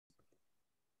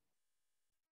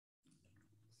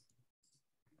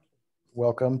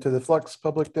Welcome to the Flux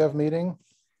Public Dev Meeting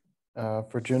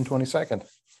for June 22nd.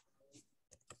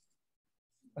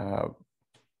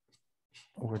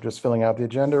 We're just filling out the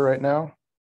agenda right now.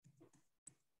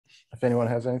 If anyone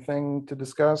has anything to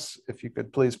discuss, if you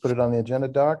could please put it on the agenda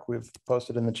doc. We've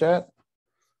posted in the chat.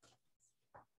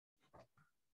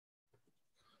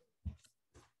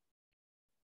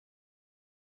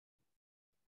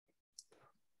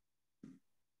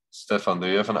 Stefan, do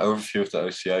you have an overview of the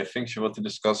OCI things you want to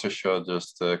discuss, or should I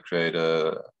just create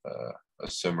a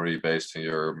summary based on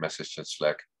your message in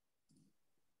Slack?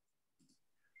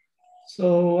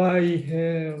 So I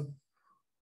have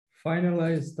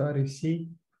finalized the RFC,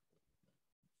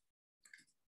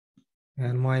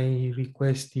 and my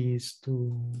request is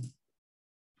to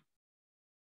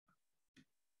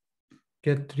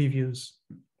get reviews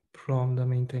from the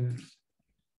maintainers.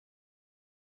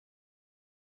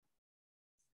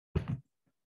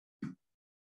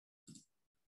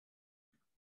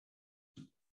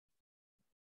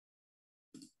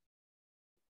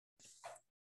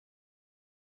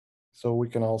 So we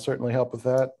can all certainly help with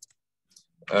that.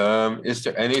 Is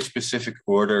there any specific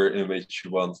order in which you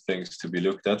want things to be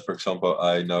looked at? For example,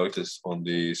 I noticed on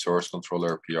the source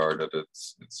controller PR that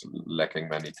it's lacking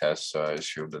many tests, so I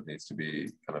assume that needs to be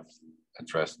kind of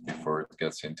addressed before it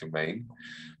gets into main.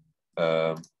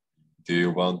 Do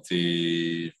you want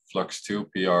the Flux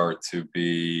 2 PR to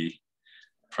be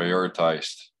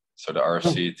prioritized? So the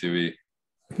RFC to be...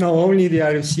 No, only the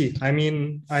RFC. I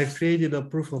mean, I've created a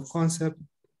proof of concept.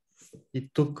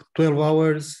 It took 12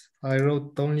 hours. I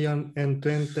wrote only an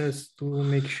end-to-end test to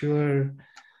make sure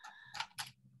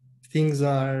things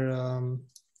are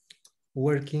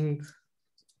working,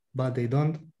 but they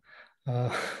don't,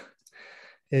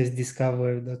 as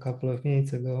discovered a couple of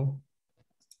minutes ago.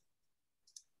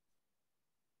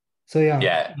 So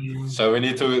yeah. So we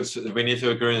need to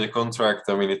agree on the contract,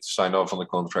 and we need to sign off on the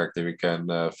contract, and we can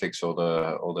fix all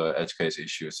the edge case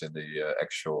issues in the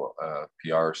actual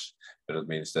PRs. But it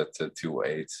means that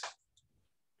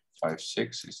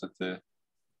 2856 is that the?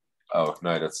 Oh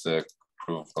no, that's the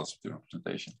proof of concept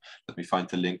implementation. Let me find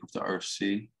the link of the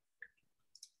RFC.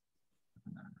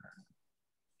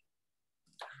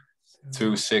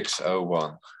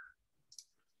 2601.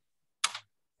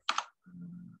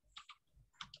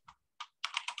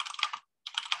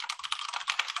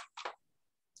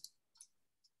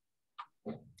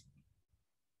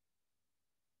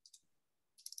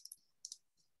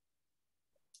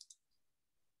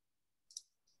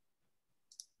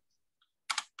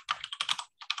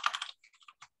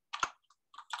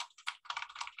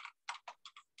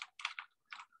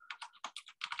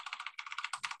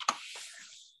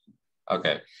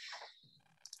 Okay.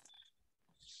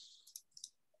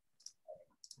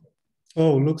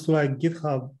 Oh, looks like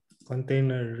GitHub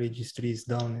container registry is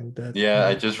down, and that. Yeah,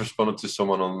 I just responded to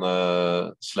someone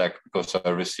on Slack because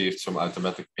I received some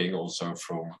automatic ping also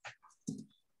from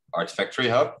Artifactory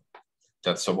Hub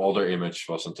that some older image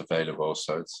wasn't available,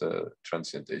 so it's a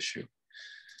transient issue.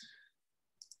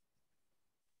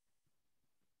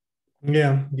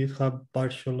 Yeah, GitHub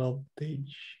partial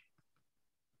outage.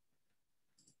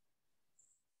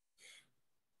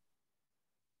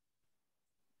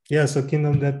 Yeah, so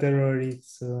Kingdom Death error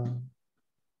is I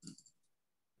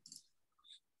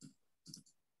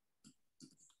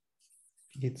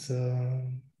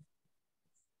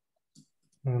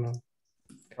don't know.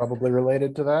 Probably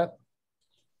related to that.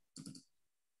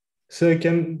 So you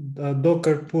can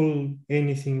Docker pull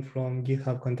anything from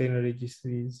GitHub container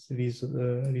registries,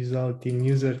 result in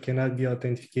user cannot be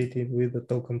authenticated with the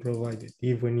token provided,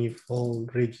 even if all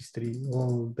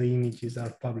the images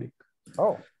are public.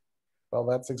 Oh, well,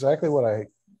 that's exactly what I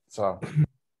saw. Okay.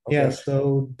 Yeah,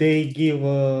 so they give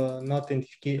an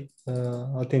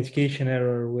authentication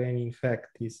error when in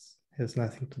fact this has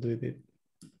nothing to do with it.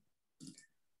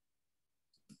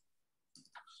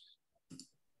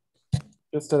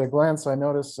 Just at a glance, I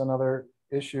noticed another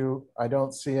issue. I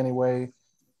don't see any way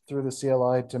through the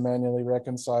CLI to manually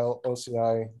reconcile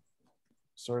OCI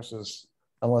sources,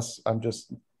 unless I'm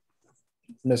just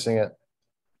missing it.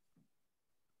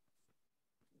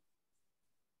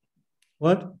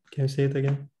 What? Can you say it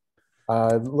again?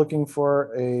 Looking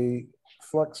for a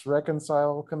Flux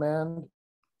reconcile command.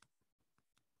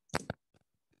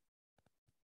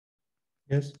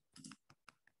 Yes.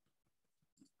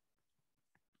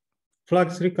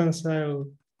 Flux reconcile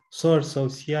source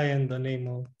OCI and the name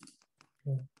of.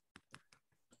 Yeah.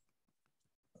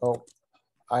 Oh,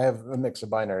 I have a mix of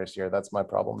binaries here. That's my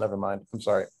problem. Never mind. I'm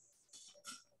sorry.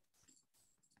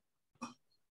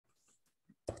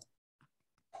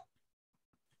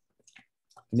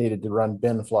 Needed to run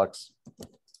bin flux.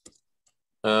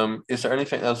 Is there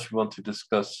anything else you want to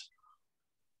discuss?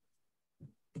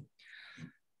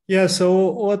 Yeah,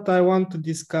 so what I want to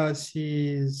discuss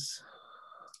is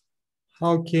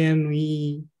how can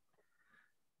we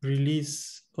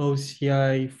release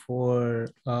OCI for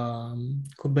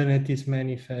Kubernetes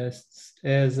manifests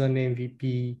as an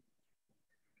MVP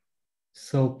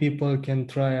so people can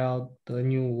try out the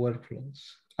new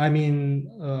workflows. I mean,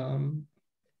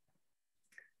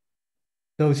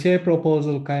 the OCI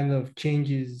proposal kind of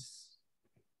changes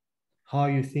how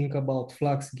you think about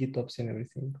Flux, GitOps, and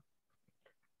everything.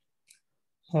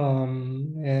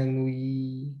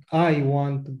 And I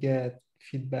want to get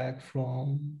feedback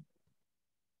from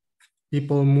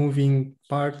people moving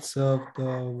parts of the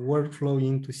workflow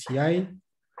into CI.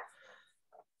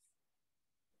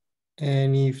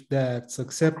 And if that's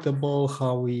acceptable,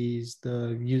 how is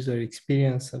the user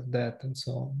experience of that and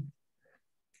so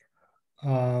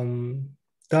on.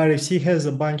 The RFC has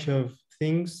a bunch of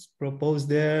things proposed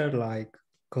there, like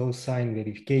cosign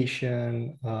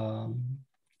verification,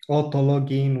 auto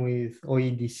login with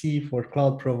OEDC for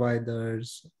cloud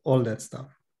providers, all that stuff.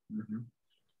 Mm-hmm.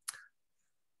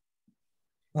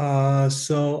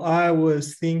 So I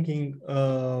was thinking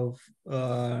of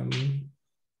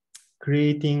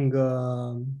creating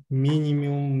a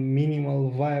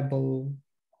minimal viable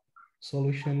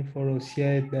solution for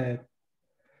OCI that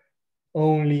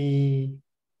only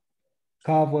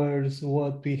covers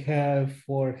what we have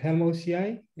for Helm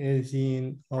OCI, as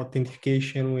in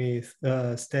authentication with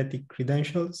static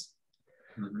credentials.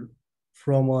 Mm-hmm.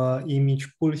 From an image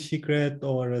pull secret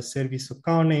or a service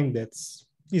account name. It's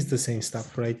the same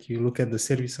stuff, right? You look at the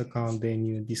service account, then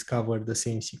you discover the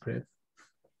same secret.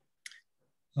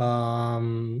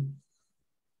 And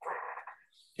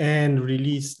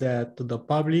release that to the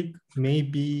public.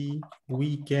 Maybe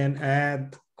we can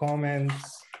add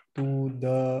comments to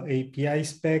the API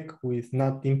spec with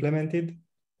not implemented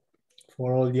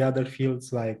for all the other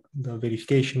fields, like the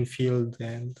verification field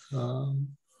and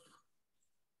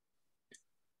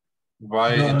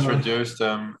why introduce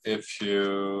them if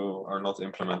you are not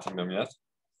implementing them yet?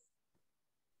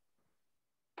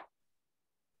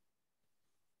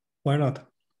 Why not?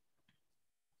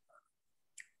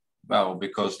 Well,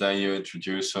 because then you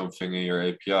introduce something in your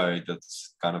API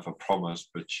that's kind of a promise,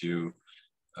 but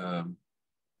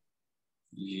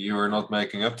you're not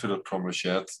making up to the promise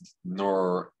yet,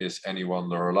 nor is anyone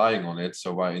relying on it.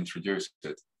 So why introduce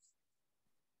it?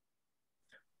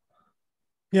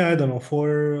 Yeah, I don't know,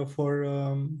 for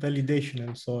validation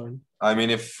and so on. I mean,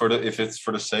 if it's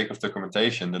for the sake of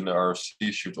documentation, then the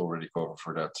RFC should already cover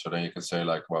for that. So then you can say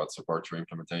like, well, it's a part of your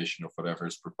implementation of whatever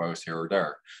is proposed here or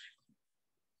there.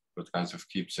 But kind of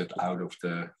keeps it out of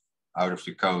the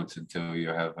code until you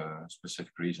have a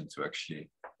specific reason to actually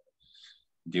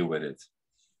deal with it.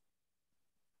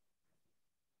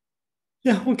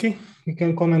 Yeah, okay. You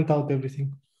can comment out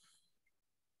everything.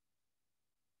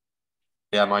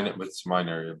 Yeah, it's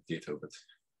minor detail, but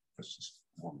I was just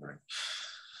wondering.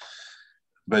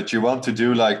 But you want to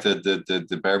do like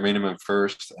the bare minimum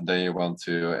first, and then you want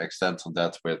to extend on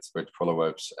that with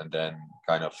follow-ups, and then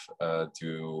kind of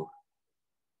do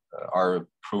our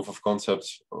proof of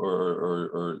concepts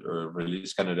or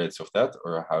release candidates of that,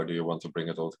 or how do you want to bring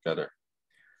it all together?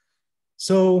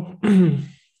 So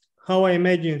how I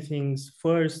imagine things,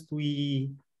 first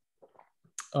we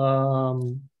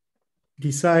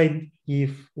decide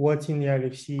if what's in the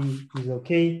RFC is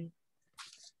okay,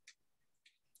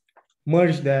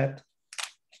 merge that,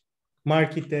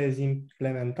 mark it as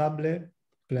implementable,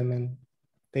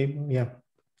 yeah.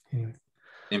 Anyway.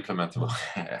 Implementable.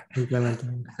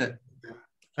 Implementable.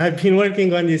 I've been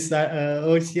working on this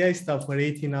OCI stuff for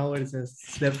 18 hours and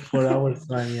slept 4 hours,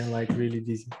 so I'm like really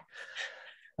dizzy.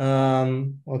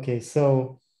 Okay,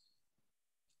 so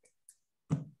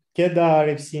get the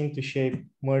RFC into shape,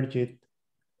 merge it,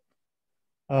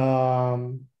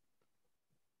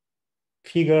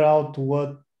 figure out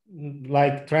what,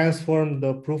 like transform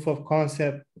the proof of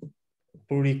concept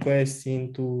pull requests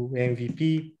into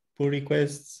MVP pull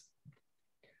requests,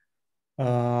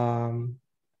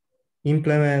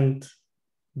 implement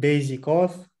basic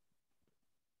auth,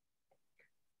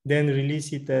 then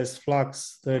release it as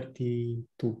Flux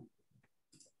 32.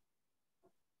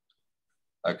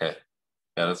 Okay,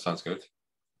 yeah, that sounds good.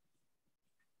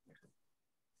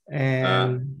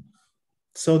 And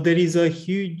so there is a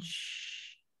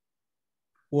huge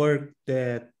work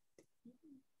that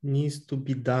needs to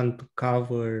be done to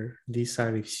cover this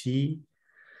RFC,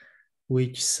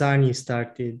 which Sunny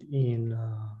started in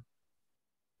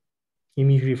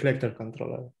image reflector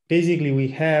controller. Basically, we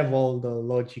have all the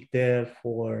logic there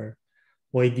for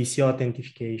OEDC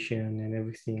authentication and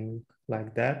everything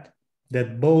like that.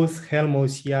 that both Helm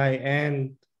OCI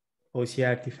and OCI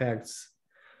artifacts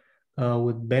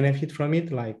would benefit from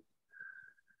it, like,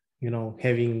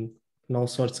 having no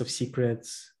sorts of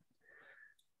secrets,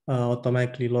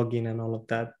 automatically login and all of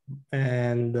that.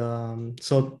 And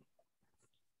so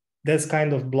that's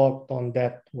kind of blocked on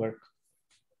that work,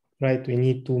 right? We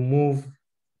need to move.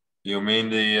 You mean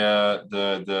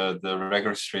the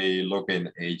registry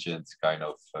login agent kind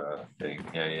of thing?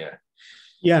 Yeah.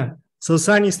 Yeah. So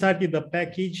Sunny started a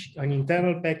package, an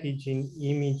internal package in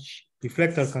image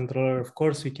reflector controller. Of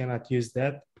course, we cannot use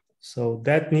that. So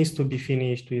that needs to be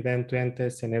finished with end-to-end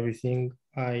tests and everything.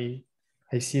 I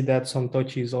see that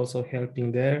Somtochi is also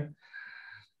helping there.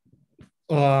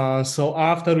 So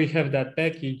after we have that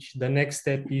package, the next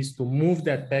step is to move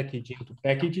that package into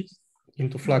packages,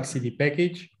 into Flux CD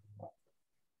package.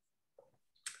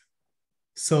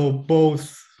 So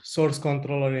both source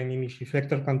controller and image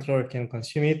reflector controller can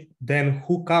consume it, then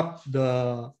hook up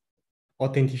the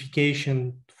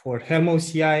authentication for Helm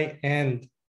OCI and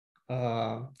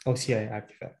OCI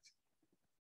artifact.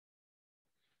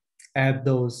 Add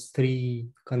those 3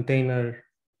 container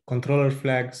controller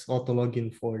flags, auto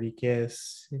login for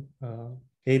EKS,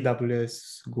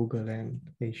 AWS, Google, and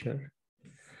Azure.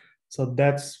 So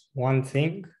that's one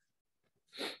thing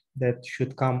that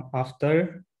should come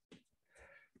after.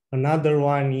 Another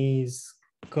one is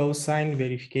cosign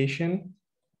verification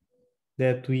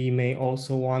that we may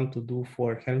also want to do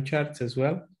for Helm charts as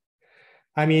well.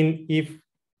 I mean, if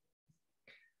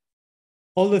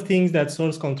all the things that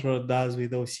source control does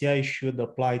with OCI should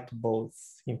apply to both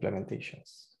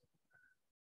implementations,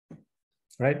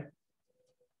 right?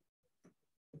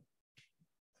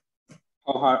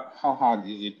 How hard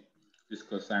is it, this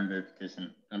cosign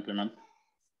verification implement?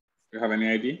 Do you have any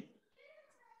idea?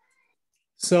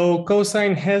 So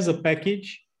cosign has a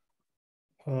package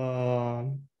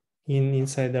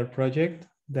inside their project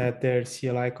that their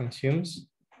CLI consumes,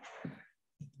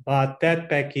 but that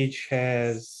package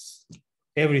has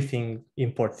everything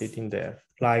imported in there,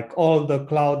 like all the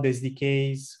cloud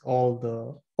SDKs,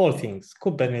 all things,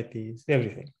 Kubernetes,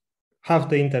 everything. Half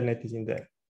the internet is in there.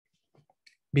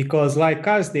 Because like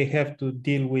us, they have to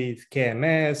deal with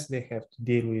KMS, they have to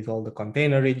deal with all the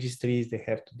container registries, they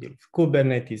have to deal with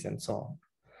Kubernetes and so on.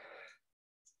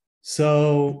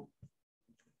 So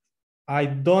I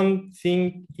don't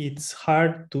think it's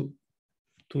hard to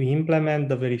implement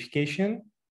the verification.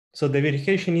 So the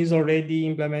verification is already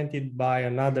implemented by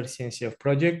another CNCF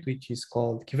project, which is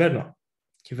called Kyverno.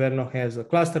 Kyverno has a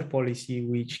cluster policy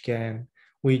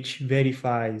which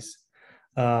verifies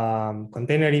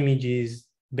container images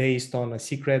based on a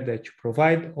secret that you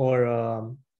provide or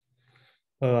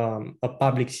a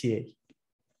public CA.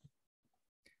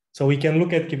 So we can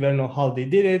look at Kyverno, how they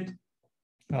did it,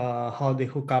 how they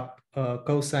hook up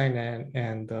cosign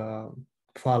and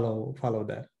follow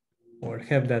that, or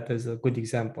have that as a good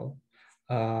example.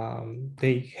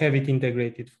 They have it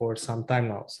integrated for some time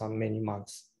now, some many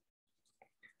months.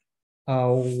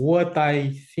 What I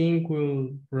think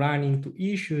will run into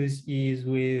issues is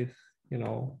with,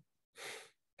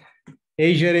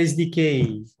 Azure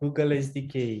SDK, Google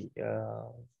SDK,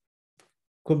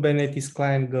 Kubernetes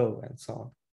client Go, and so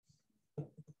on.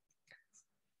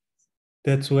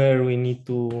 That's where we need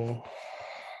to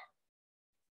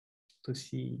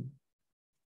see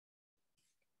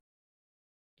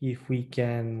if we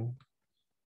can.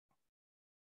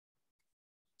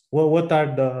 What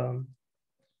are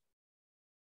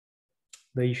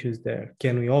the issues there?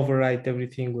 Can we overwrite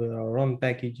everything with our own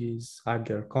packages? Are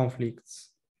there conflicts?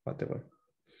 Whatever.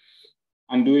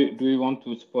 And do we want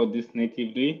to support this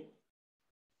natively?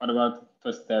 What about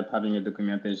first step, having a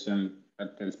documentation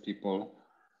that tells people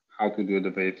how to do the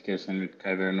verification with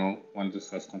Kyverno once the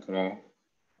source controller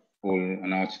pull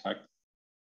an artifact?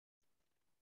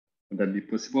 Would that be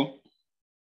possible?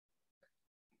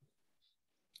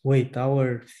 Wait,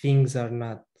 our things are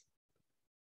not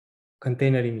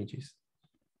container images.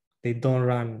 They don't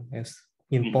run as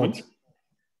in pods.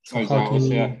 So how can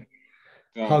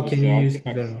you use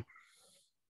Kyverno?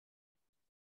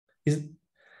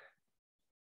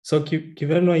 So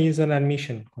Kyverno is an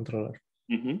admission controller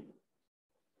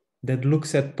that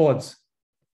looks at pods.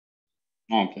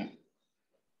 Okay.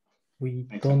 We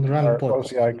don't run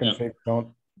pods. OCI config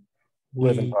don't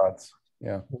live in pods.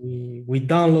 Yeah. We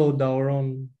download our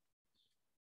own.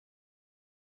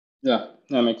 Yeah,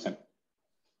 that makes sense.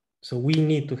 So we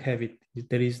need to have it.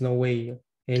 There is no way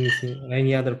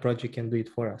any other project can do it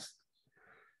for us.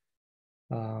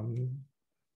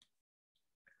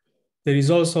 There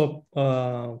is also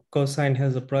cosign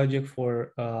has a project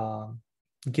for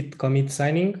Git commit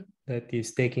signing. that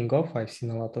is taking off. I've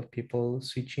seen a lot of people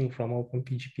switching from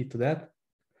OpenPGP to that.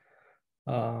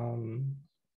 So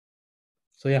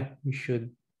yeah,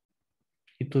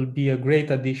 it will be a great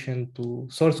addition to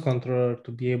source controller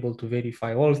to be able to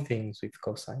verify all things with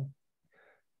cosign.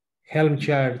 Helm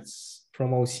charts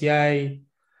from OCI,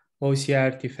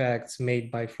 OCI artifacts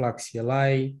made by Flux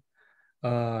CLI,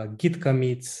 Git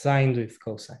commits signed with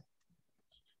cosign.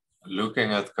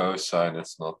 Looking at cosign,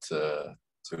 it's not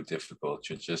too difficult.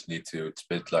 You just need to, it's a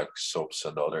bit like SOPs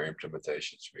and other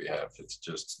implementations we have. It's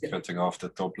just cutting off the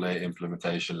top layer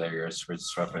implementation layers,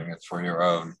 swapping it for your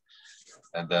own,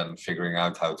 and then figuring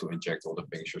out how to inject all the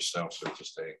things yourself so you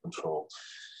stay in control.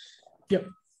 Yep.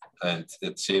 And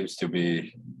it seems to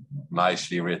be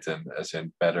nicely written, as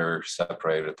in better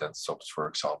separated than SOPs, for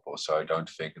example. So I don't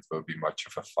think it will be much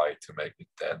of a fight to make it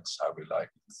dense how we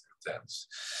like it dense.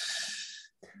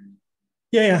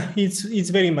 Yeah,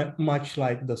 it's very much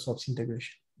like the SOPs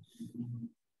integration.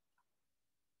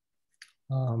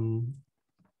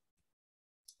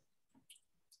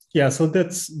 Yeah, so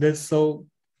that's so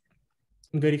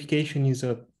verification is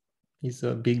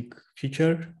a big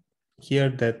feature here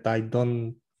that I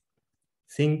don't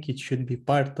think it should be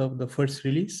part of the first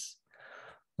release.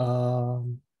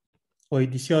 OEDC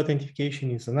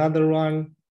authentication is another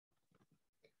one.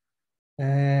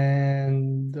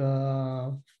 And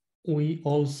we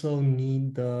also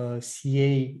need the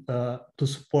CA to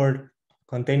support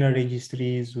container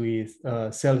registries with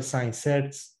self-signed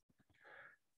certs.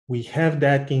 We have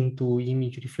that into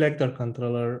image reflector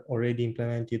controller already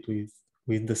implemented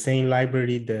with the same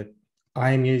library that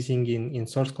I'm using in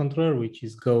source controller, which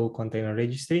is Go container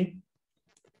registry.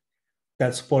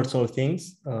 That supports all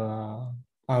things,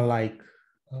 unlike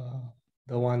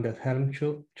the one that Helm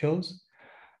chose.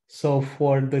 So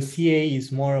for the CA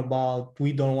is more about,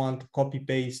 we don't want to copy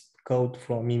paste code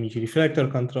from image reflector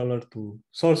controller to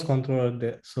source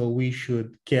controller. So we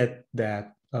should get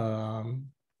that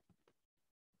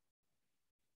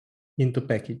into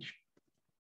package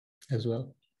as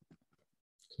well.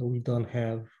 So we don't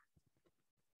have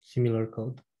similar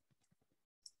code.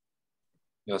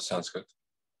 Yeah, sounds good.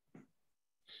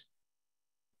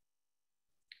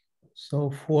 So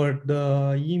for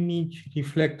the image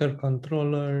reflector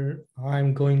controller,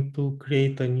 I'm going to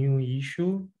create a new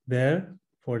issue there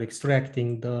for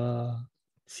extracting the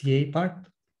CA part.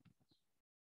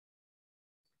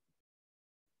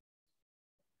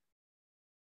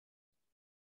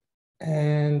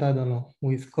 And I don't know,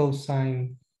 with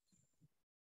cosign,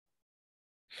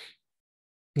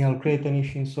 I'll create an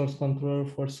issue in source controller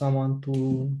for someone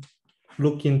to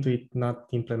look into it, not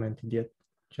implemented yet,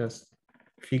 just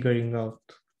figuring out,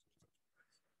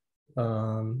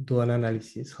 do an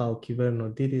analysis, how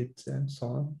Kyverno did it and so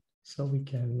on. So we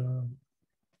can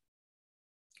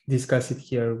discuss it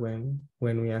here when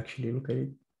we actually look at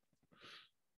it.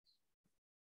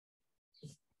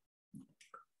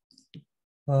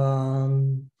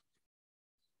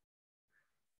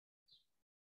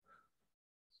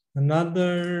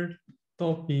 Another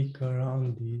topic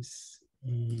around this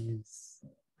is,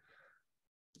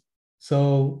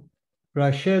 so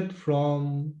Rashid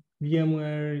from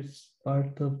VMware is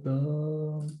part of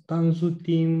the Tanzu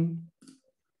team,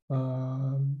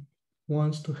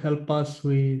 wants to help us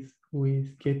with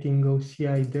getting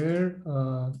OCI there.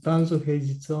 Tanzu has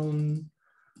its own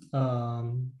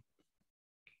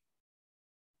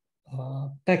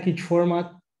package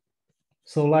format.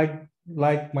 So like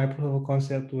my proof of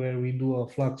concept where we do a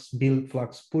Flux build,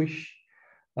 Flux push,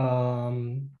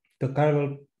 the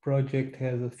Carvel project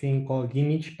has a thing called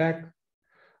image pack.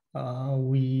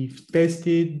 We've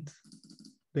tested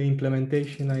the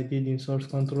implementation I did in source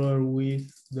controller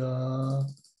with the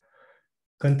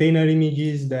container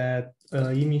images that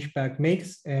image pack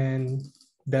makes, and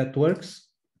that works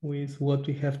with what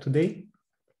we have today.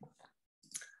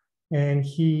 And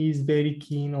he is very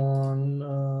keen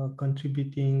on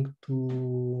contributing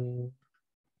to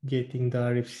getting the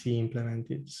RFC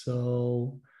implemented.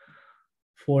 So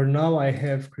for now, I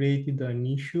have created an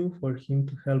issue for him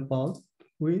to help out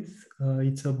with.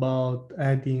 It's about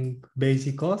adding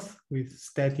basic auth with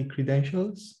static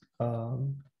credentials,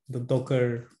 the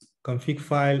Docker config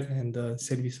file and the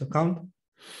service account.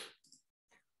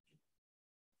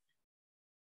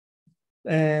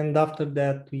 And after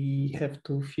that, we have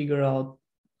to figure out,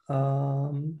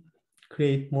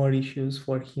 create more issues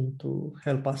for him to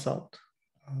help us out.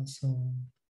 So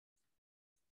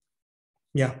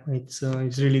yeah, it's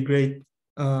really great.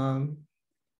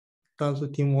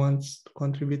 Tanzu team wants to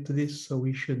contribute to this, so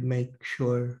we should make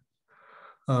sure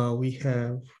we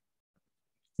have,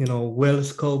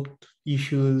 well-scoped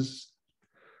issues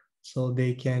so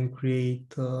they can create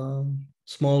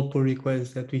small pull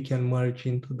requests that we can merge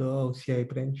into the OCI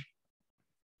branch.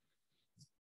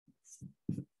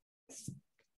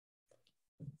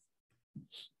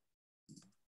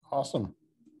 Awesome.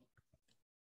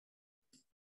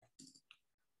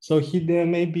 So Hide,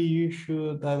 maybe you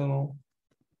should, I don't know,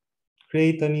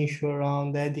 create an issue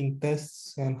around adding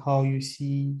tests and how you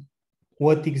see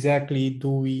what exactly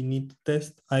do we need to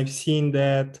test. I've seen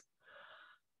that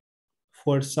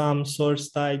for some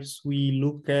source types, we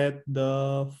look at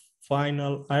the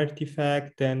final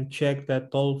artifact and check that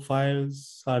all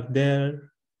files are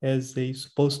there as they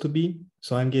supposed to be.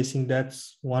 So I'm guessing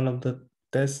that's one of the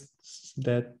tests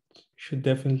that should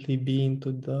definitely be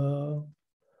into the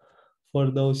for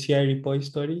the OCI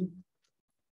repository.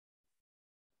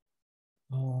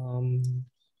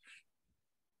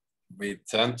 We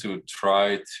tend to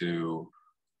try to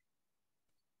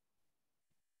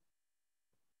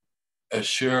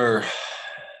assure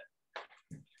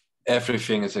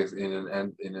everything is in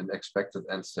an expected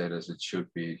end state as it should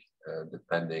be,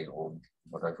 depending on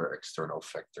whatever external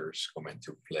factors come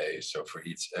into play. So for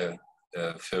each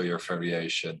failure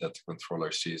variation that the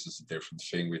controller sees as a different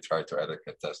thing, we try to add a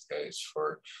test case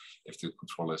for if the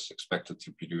controller is expected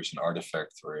to produce an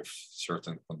artifact, or if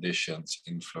certain conditions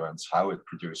influence how it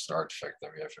produces an artifact,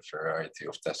 then we have a variety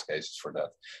of test cases for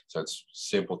that. So it's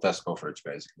simple test coverage,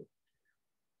 basically.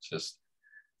 Just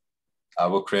I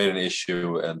will create an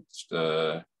issue and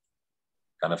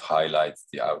kind of highlight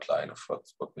the outline of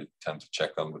what we tend to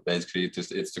check on. But basically,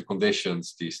 it's the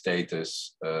conditions, the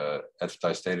status,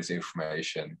 advertised status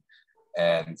information,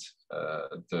 and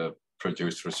the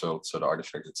produced results, so the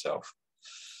artifact itself.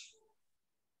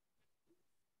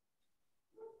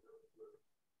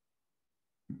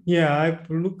 Yeah, I've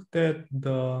looked at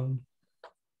the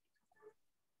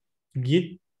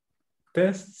Git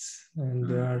tests, and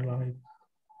there are like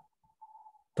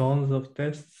tons of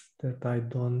tests that I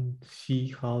don't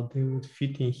see how they would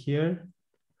fit in here.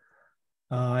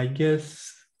 I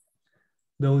guess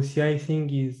the OCI thing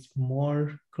is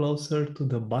more closer to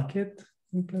the bucket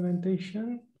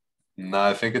implementation. No,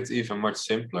 I think it's even much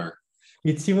simpler.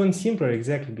 It's even simpler,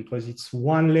 exactly, because it's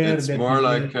one layer. It's more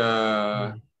like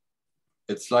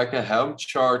it's like a Helm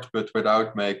chart, but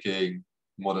without making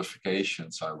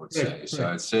modifications, I would say.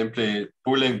 So it's simply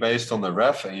pooling based on the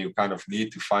ref, and you kind of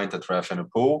need to find that ref in a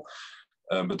pool.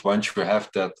 But once you have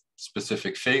that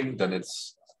specific thing, then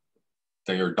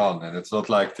you're done. And it's not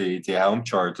like the Helm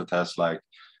chart that has like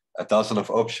a dozen of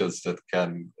options that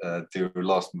can do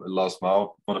last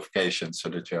mile modifications, so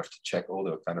that you have to check all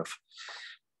the kind of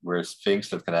weird things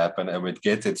that can happen. And with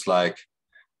Git, it's like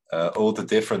all the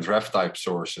different ref type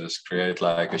sources create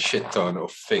like a shit ton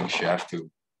of things you have to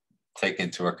take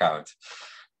into account.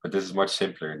 But this is much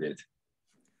simpler indeed.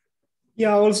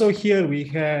 Yeah, also here we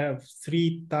have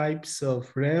 3 types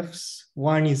of refs.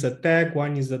 One is a tag,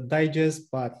 one is a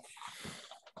digest, but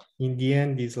in the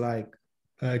end is like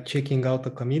checking out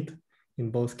a commit in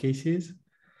both cases.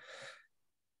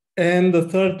 And the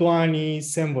third one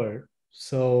is Semver.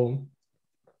 So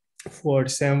for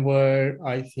Semver,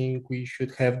 I think we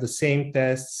should have the same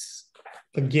tests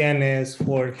again as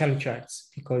for Helm charts,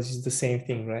 because it's the same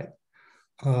thing, right?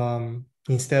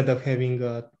 Instead of having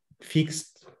a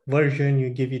fixed version, you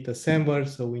give it a Semver,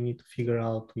 so we need to figure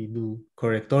out, we do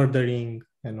correct ordering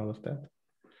and all of that.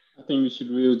 I think we should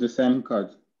reuse the same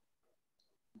code.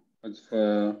 But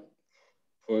for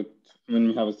when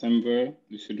we have a Semver,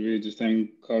 we should reuse the same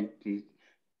code to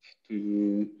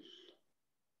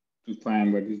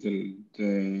find what is the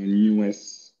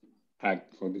newest tag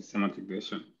for the semantic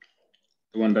version,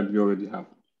 the one that we already have.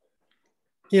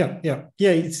 Yeah.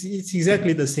 It's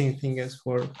exactly the same thing as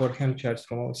for Helm charts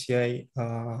from OCI,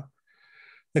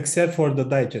 except for the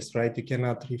digest, right? You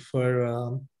cannot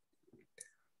refer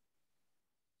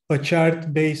a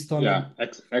chart based on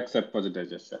except for the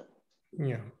digest.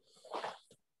 Yeah.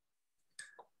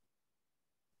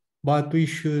 But we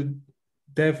should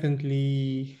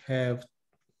definitely have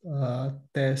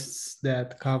tests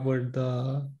that cover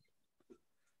the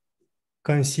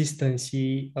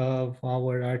consistency of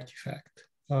our artifact.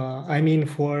 I mean,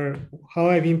 for how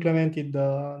I've implemented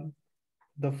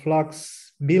the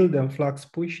Flux build and Flux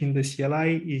push in the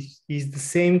CLI is the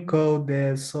same code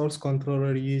that source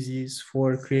controller uses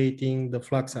for creating the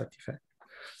Flux artifact.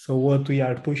 So what we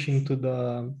are pushing to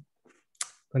the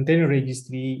container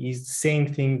registry is the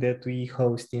same thing that we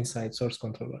host inside source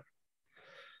controller.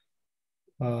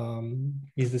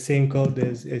 Is the same code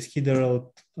as Hide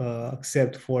wrote,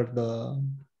 except for the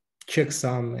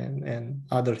checksum and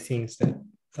other things that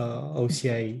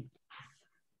OCI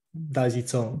does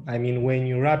its own. I mean, when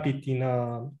you wrap it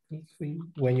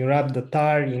when you wrap the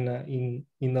tar in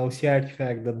OCI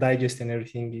artifact, the digest and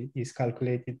everything is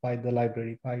calculated by the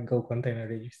library, by Go Container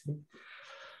Registry.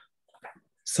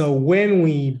 So when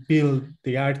we build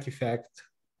the artifact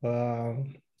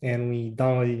and we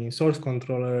download it in source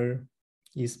controller,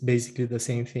 it's basically the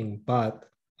same thing, but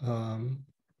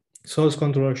source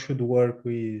controller should work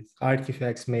with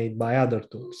artifacts made by other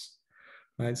tools,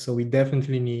 right? So we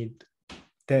definitely need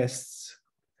tests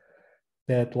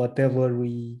that whatever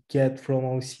we get from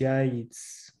OCI,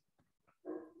 it's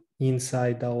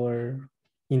inside our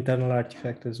internal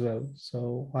artifact as well.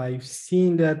 So I've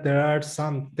seen that there are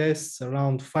some tests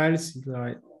around files.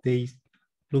 They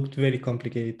looked very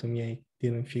complicated to me. I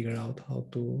didn't figure out how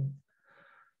to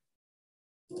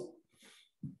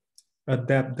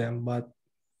adapt them, but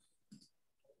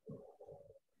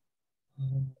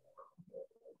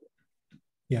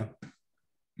yeah.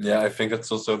 Yeah, I think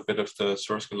it's also a bit of the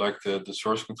source, like the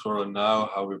source controller now,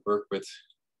 how we work with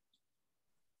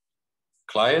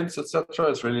clients, etc.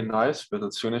 It's really nice, but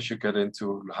as soon as you get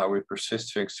into how we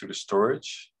persist things to the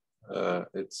storage,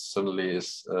 it suddenly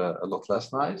is a lot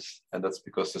less nice. And that's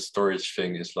because the storage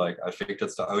thing is like, I think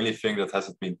that's the only thing that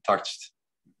hasn't been touched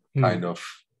kind of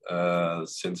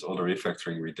since all the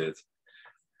refactoring we did.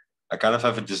 I kind of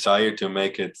have a desire to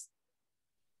make it,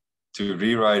 to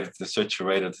rewrite it in such a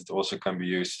way that it also can be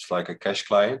used as like a cache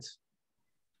client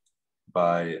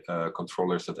by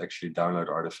controllers that actually download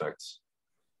artifacts.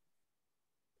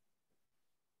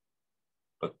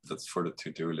 But that's for the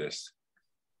to-do list.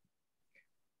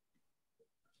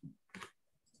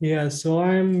 Yeah, so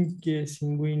I'm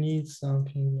guessing we need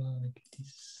something like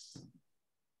this.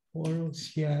 For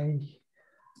OCI,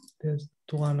 there's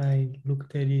one I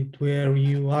looked at it where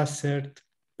you assert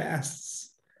paths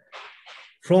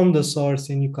from the source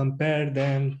and you compare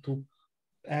them to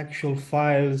actual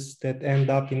files that end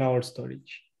up in our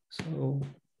storage. So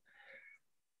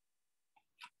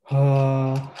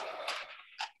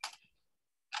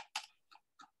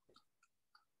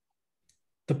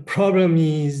the problem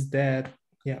is that,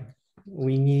 yeah,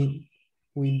 we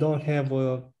don't have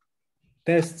a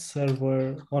test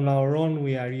server on our own.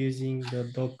 We are using the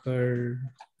Docker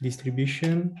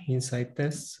distribution inside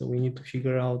tests. So we need to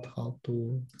figure out how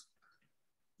to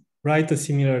write a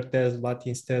similar test, but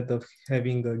instead of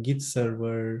having a Git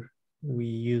server, we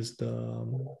use the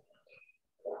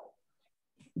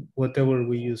whatever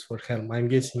we use for Helm. I'm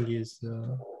guessing is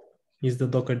the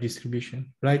Docker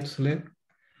distribution, right, Sule?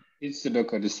 It's the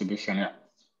Docker distribution, yeah.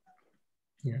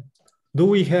 Yeah. Do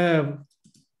we have?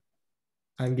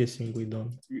 I'm guessing we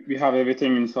don't. We have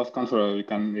everything in source controller. We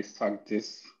can extract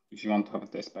this if you want to have a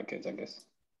test package, I guess.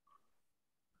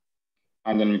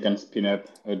 And then we can spin up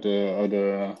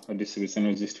the distribution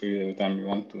registry every time we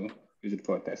want to use it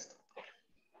for a test.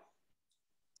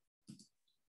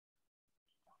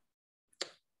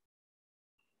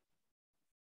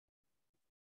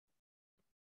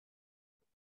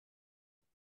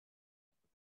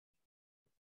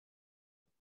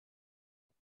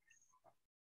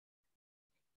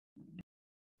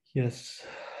 Yes.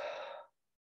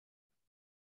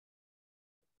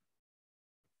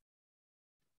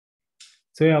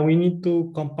 So yeah, we need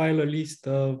to compile a list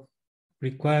of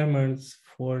requirements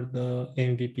for the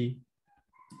MVP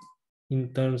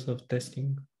in terms of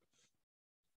testing.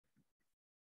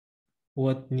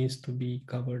 What needs to be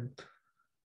covered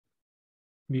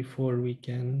before we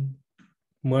can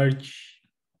merge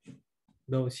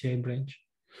the OCI branch.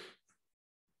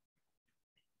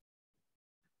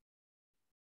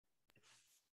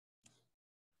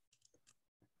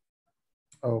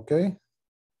 Okay.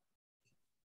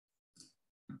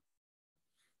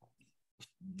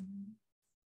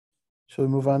 Shall we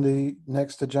move on to the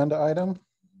next agenda item?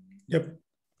 Yep.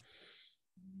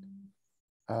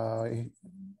 I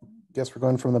guess we're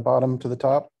going from the bottom to the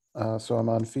top. So I'm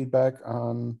on feedback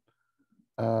on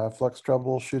Flux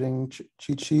troubleshooting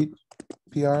cheat sheet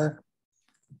PR.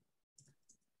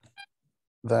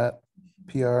 That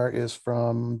PR is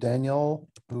from Daniel,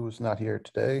 who's not here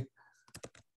today.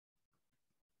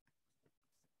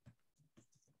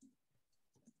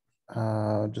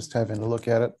 Just having a look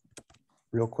at it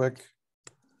real quick.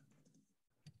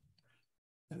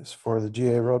 It's for the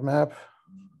GA roadmap,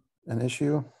 an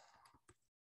issue.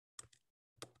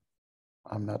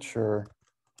 I'm not sure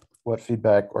what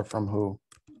feedback or from who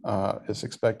is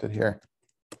expected here.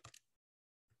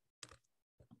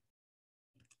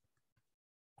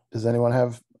 Does anyone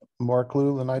have more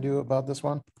clue than I do about this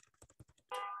one?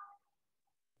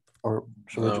 Or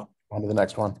should we just go on to the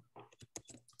next one?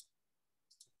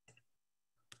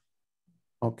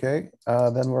 Okay,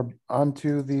 then we're on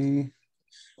to the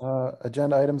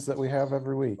agenda items that we have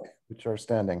every week, which are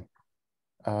standing.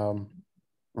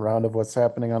 Round of what's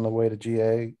happening on the way to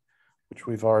GA, which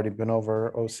we've already been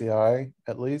over. OCI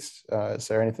at least. Is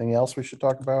there anything else we should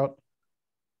talk about?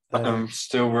 I'm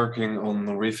still working on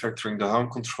refactoring the Helm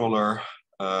controller.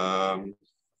 I'm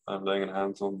laying a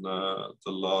hand on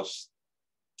the last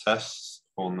tests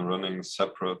on running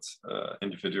separate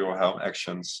individual Helm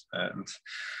actions and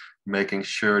making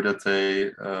sure that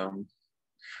they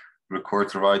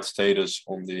record the right status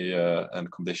on the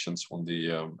and conditions on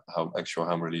the actual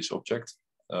Helm release object.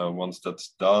 Once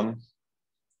that's done,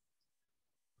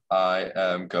 I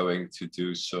am going to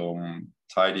do some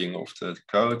tidying of the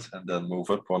code and then move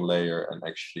up one layer and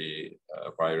actually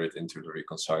wire it into the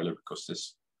reconciler, because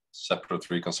this separate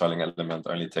reconciling element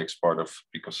only takes part of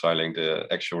reconciling the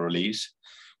actual release,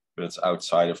 but it's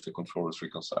outside of the controller's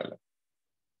reconciler.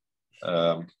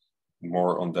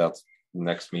 More on that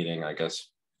next meeting, I guess.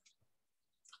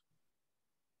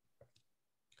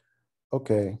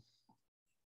 Okay.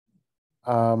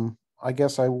 I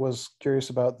guess I was curious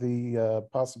about the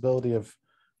possibility of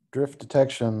drift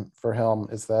detection for Helm.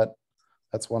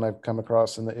 That's one I've come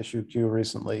across in the issue queue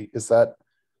recently. Is that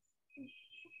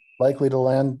likely to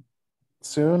land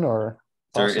soon, or?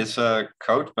 There is a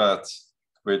code path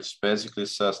which basically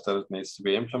says that it needs to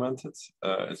be implemented.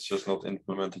 It's just not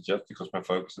implemented yet because my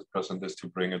focus at present is to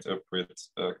bring it up with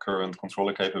current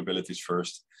controller capabilities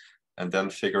first, and then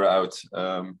figure out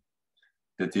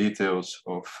the details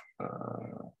of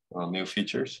new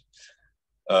features.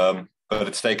 But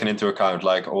it's taken into account,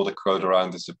 like all the code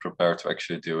around is prepared to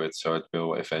actually do it, so it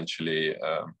will eventually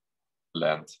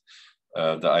land.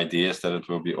 The idea is that it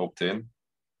will be opt-in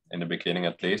in the beginning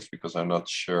at least, because I'm not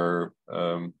sure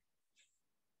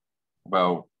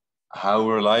well how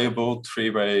reliable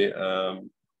three-way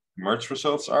merge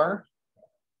results are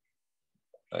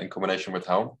in combination with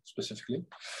Helm specifically.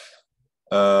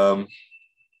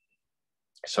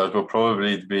 So it will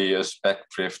probably be a spec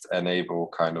drift enable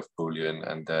kind of Boolean.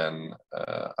 And then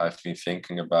I've been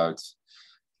thinking about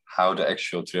how the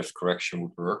actual drift correction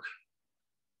would work.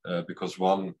 Because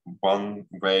one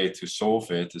way to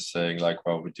solve it is saying like,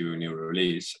 well, we do a new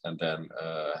release and then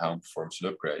Helm performs an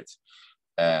upgrade.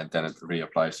 And then it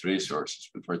reapplies the resources.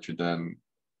 But what you then,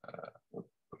 what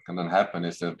can then happen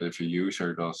is that if a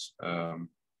user does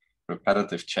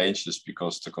repetitive changes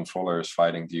because the controller is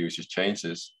fighting the user's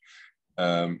changes,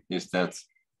 is that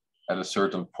at a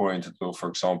certain point it will, for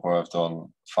example, have done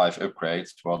 5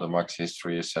 upgrades while the max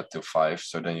history is set to 5,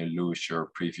 so then you lose your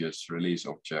previous release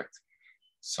object.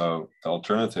 So the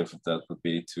alternative of that would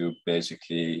be to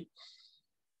basically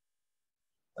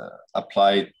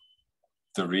apply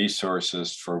the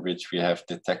resources for which we have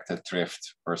detected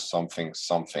drift or something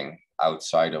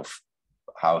outside of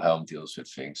how Helm deals with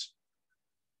things.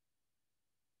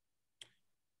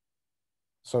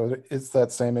 So it's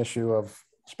that same issue of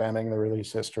spamming the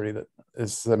release history that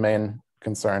is the main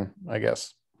concern, I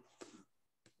guess.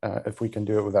 If we can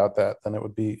do it without that, then it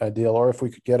would be ideal. Or if we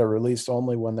could get a release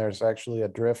only when there's actually a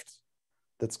drift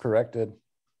that's corrected.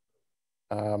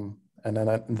 And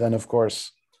then of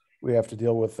course, we have to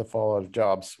deal with the fallout of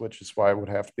jobs, which is why it would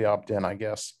have to be opt-in, I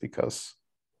guess, because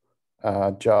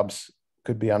jobs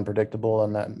could be unpredictable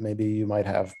and that maybe you might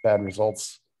have bad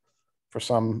results for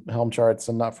some Helm charts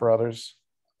and not for others.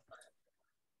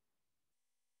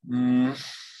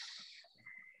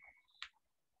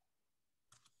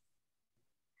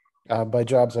 By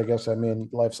jobs, I guess I mean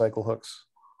lifecycle hooks.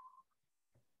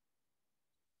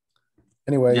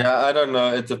 Anyway. Yeah, I don't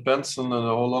know. It depends on a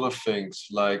whole lot of things.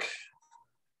 Like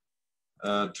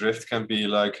drift can be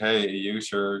like, hey, a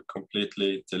user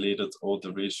completely deleted all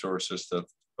the resources that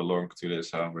belong to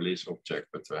this Helm release object,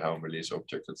 but the Helm release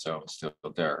object itself is still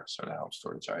there, so the Helm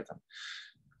storage item.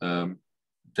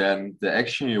 Then the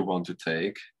action you want to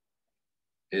take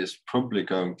is probably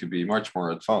going to be much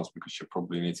more advanced, because you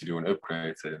probably need to do an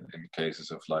upgrade in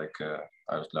cases of like,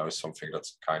 I don't know, something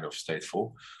that's kind of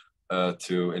stateful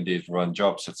to indeed run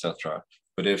jobs, etc.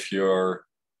 But if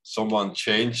someone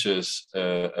changes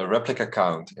a replica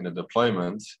count in a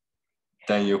deployment,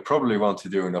 then you probably want to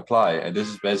do an apply. And this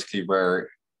is basically where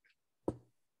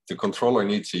the controller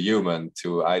needs a human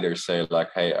to either say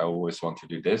like, hey, I always want to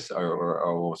do this, or I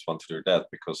always want to do that,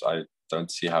 because I don't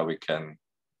see how we can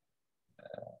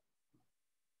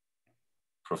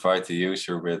provide the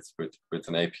user with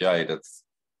an API that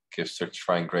gives such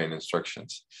fine-grained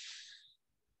instructions.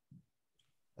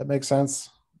 That makes sense.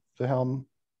 The Helm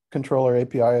controller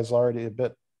API is already a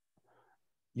bit,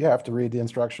 you have to read the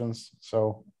instructions.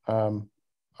 So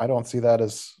I don't see that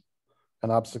as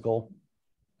an obstacle.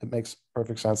 It makes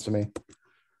perfect sense to me.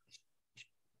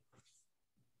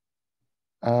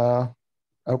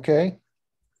 Okay.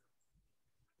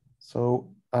 So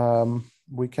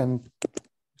we can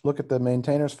look at the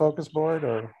maintainers focus board,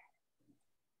 or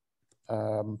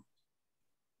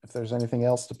if there's anything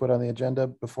else to put on the agenda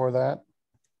before that.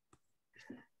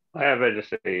 I have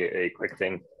just a quick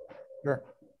thing. Sure.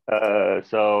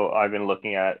 So I've been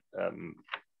looking at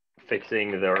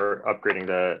fixing or upgrading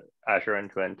the Azure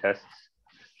end-to-end tests,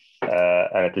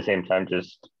 and at the same time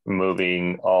just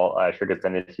moving all Azure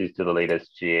dependencies to the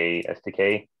latest GA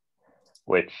SDK,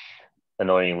 which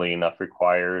annoyingly enough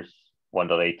requires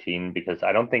 1.18, because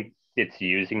I don't think it's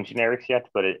using generics yet,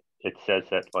 but it says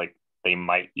that like they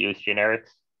might use generics.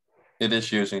 It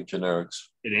is using generics.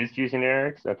 It is using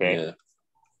generics? Okay.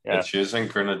 Yeah. It's using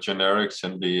generics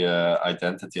in the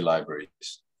identity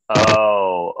libraries.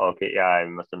 Oh, okay. Yeah, I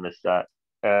must have missed that.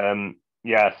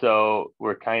 Yeah, so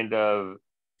we're kind of,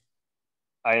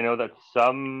 I know that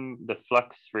the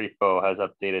Flux repo has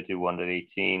updated to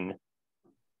 1.18.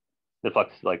 The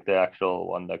Flux, like the actual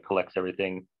one that collects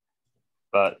everything,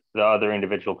 but the other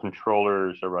individual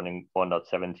controllers are running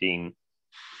 1.17.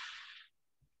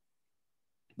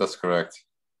 That's correct.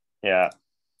 Yeah.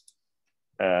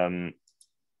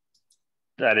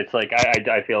 That it's like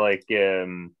I feel like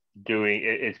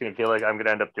it's gonna feel like I'm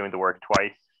gonna end up doing the work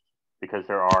twice, because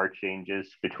there are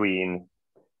changes between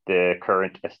the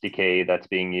current SDK that's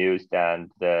being used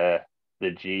and the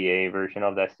GA version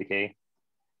of the SDK.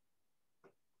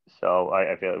 So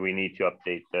I feel like we need to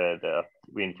update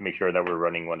we need to make sure that we're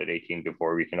running 1.18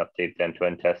 before we can update the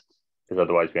end-to-end tests, because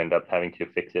otherwise we end up having to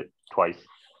fix it twice.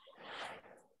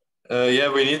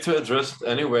 Yeah, we need to address it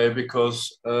anyway,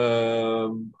 because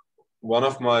one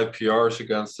of my PRs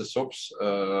against the SOPs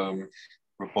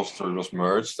repository was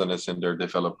merged, and it's in their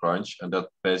develop branch, and that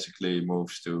basically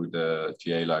moves to the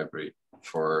GA library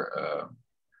for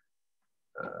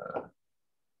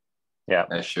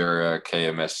Azure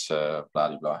KMS blah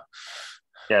blah blah.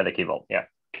 Yeah, the key vault. Yeah.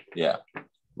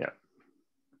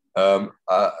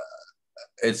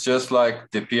 It's just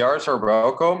like the PRs are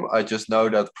welcome. I just know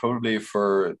that probably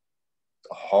for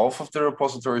half of the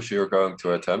repositories you're going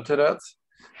to attempt to that,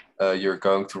 you're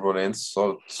going to run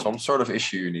into some sort of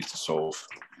issue you need to solve.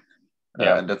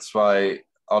 And that's why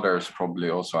others probably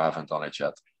also haven't done it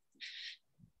yet.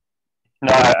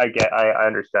 No, I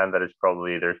understand that there's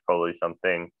probably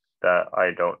something that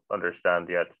I don't understand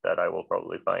yet that I will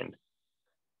probably find.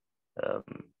 Are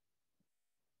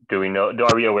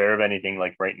we aware of anything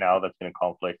like right now that's going to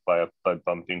conflict by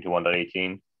bumping to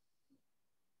 1.18?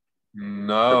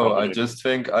 No, I just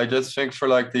think for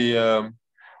like the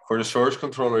for the source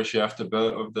controllers, you have to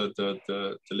build the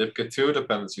libkit2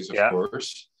 dependencies, of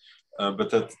course. But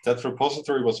that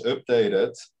repository was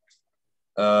updated.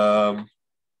 And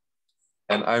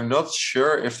I'm not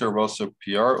sure if there was a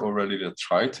PR already that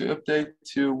tried to update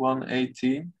to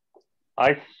 1.18.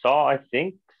 I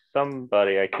think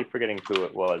somebody, I keep forgetting who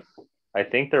it was. I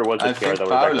think there was a PR that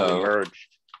was actually merged.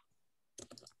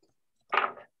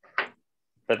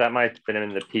 But that might have been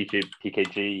in the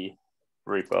PKG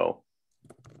repo.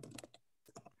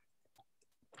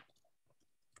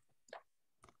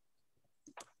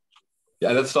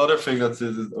 Yeah, that's the other thing that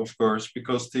is, of course,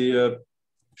 because the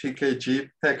PKG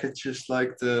package is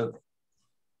like the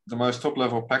most top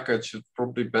level package. It's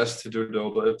probably best to do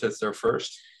all the updates there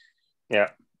first. Yeah.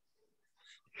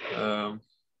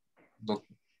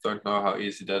 Don't know how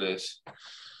easy that is.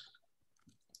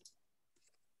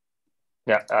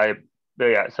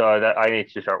 So I need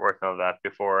to start working on that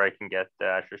before I can get the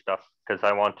Azure stuff, because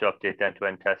I want to update the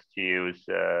end-to-end test to use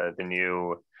the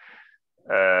new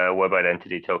web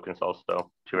identity tokens also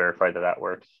to verify that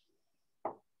works.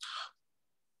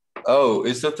 Oh,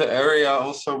 is that the area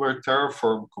also where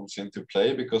Terraform comes into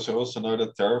play? Because I also know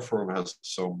that Terraform has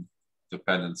some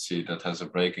dependency that has a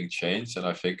breaking change, and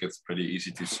I think it's pretty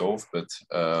easy to solve. But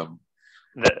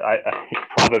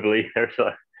probably there's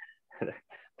a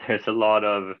lot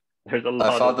of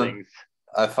things.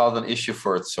 I found an issue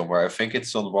for it somewhere. I think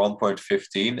it's on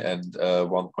 1.15 and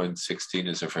 1.16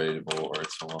 is available, or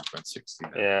it's on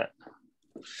 1.16.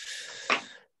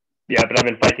 Yeah, but I've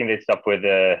been fighting this up with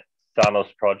the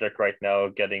Thanos project right now,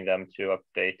 getting them to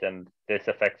update, and this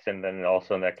affects, and then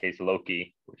also in that case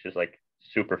Loki, which is like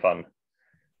super fun.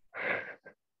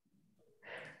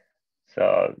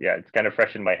 So yeah, it's kind of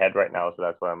fresh in my head right now, so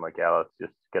that's why I'm like, yeah, let's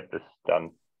just get this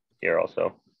done here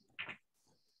also.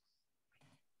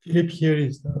 Philip, here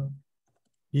is the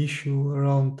issue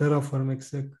around Terraform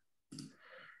exec.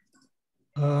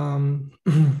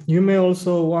 You may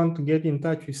also want to get in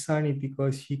touch with Sunny,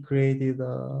 because he created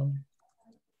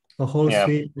a whole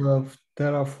suite of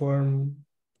Terraform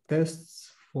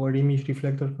tests for image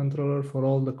reflector controller for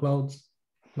all the clouds,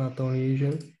 not only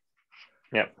Azure.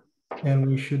 Yeah. And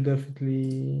we should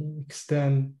definitely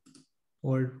extend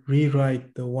or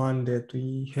rewrite the one that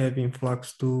we have in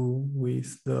Flux 2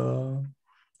 with the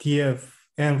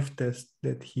TF-env test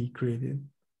that he created.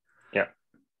 Yeah.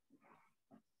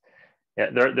 Yeah,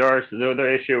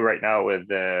 the issue right now with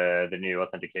the new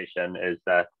authentication is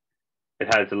that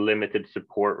it has a limited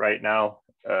support right now.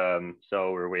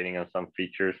 So we're waiting on some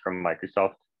features from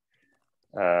Microsoft.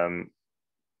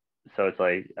 So it's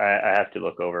like I have to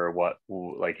look over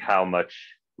how much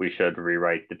we should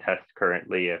rewrite the test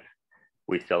currently if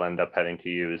we still end up having to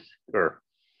use, or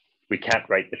we can't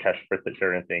write the test for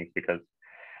certain things because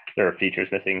there are features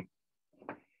missing.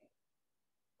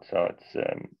 So it's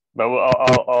but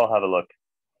I'll have a look.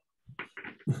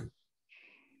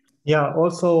 Yeah,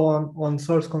 also on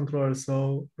source control.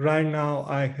 So right now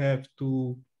I have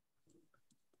to,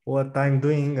 what I'm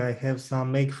doing, I have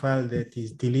some makefile that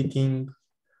is deleting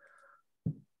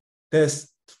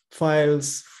test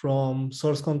files from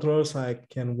source control so I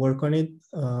can work on it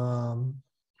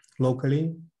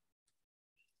locally.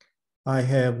 I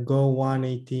have Go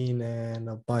 118 and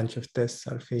a bunch of tests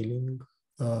are failing.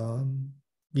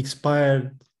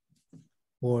 Expired,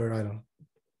 or I don't know,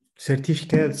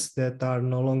 certificates that are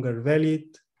no longer valid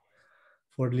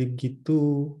for libgit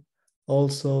 2.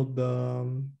 Also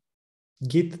the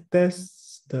Git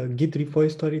tests, the Git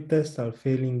repository tests are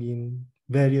failing in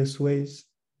various ways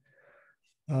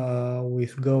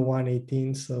with Go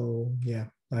 118. So yeah,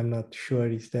 I'm not sure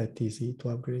it's that easy to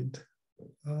upgrade.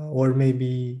 Or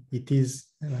maybe it is,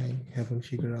 and I haven't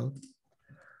figured out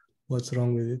what's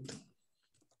wrong with it.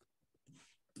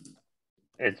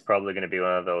 It's probably going to be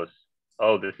one of those,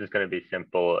 oh, this is going to be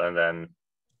simple, and then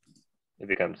it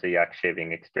becomes a yak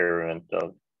shaving experiment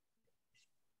of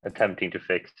attempting to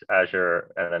fix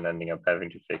Azure and then ending up having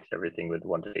to fix everything with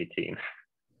 1.18.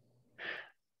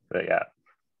 But yeah,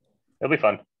 it'll be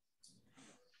fun.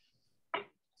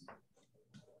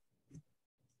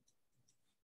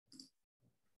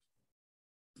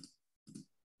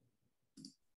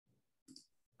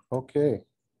 Okay.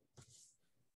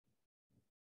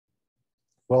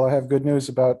 Well, I have good news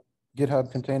about GitHub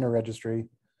Container Registry.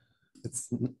 It's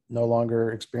no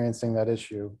longer experiencing that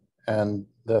issue, and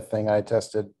the thing I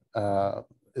tested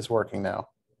is working now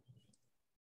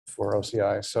for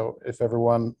OCI. So if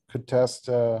everyone could test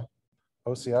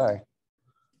OCI,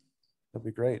 that'd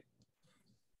be great.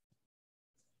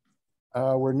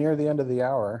 We're near the end of the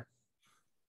hour.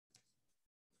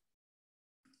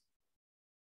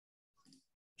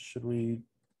 Should we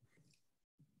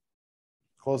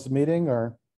close the meeting,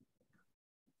 or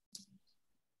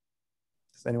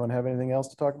does anyone have anything else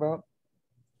to talk about?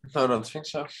 No, I don't think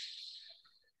so.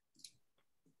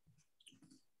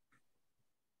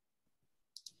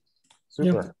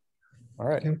 Super. Yeah. All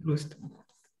right. Closed.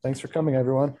 Thanks for coming,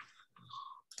 everyone.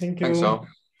 Thank you. Thanks, all.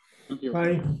 Thank you.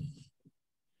 Bye.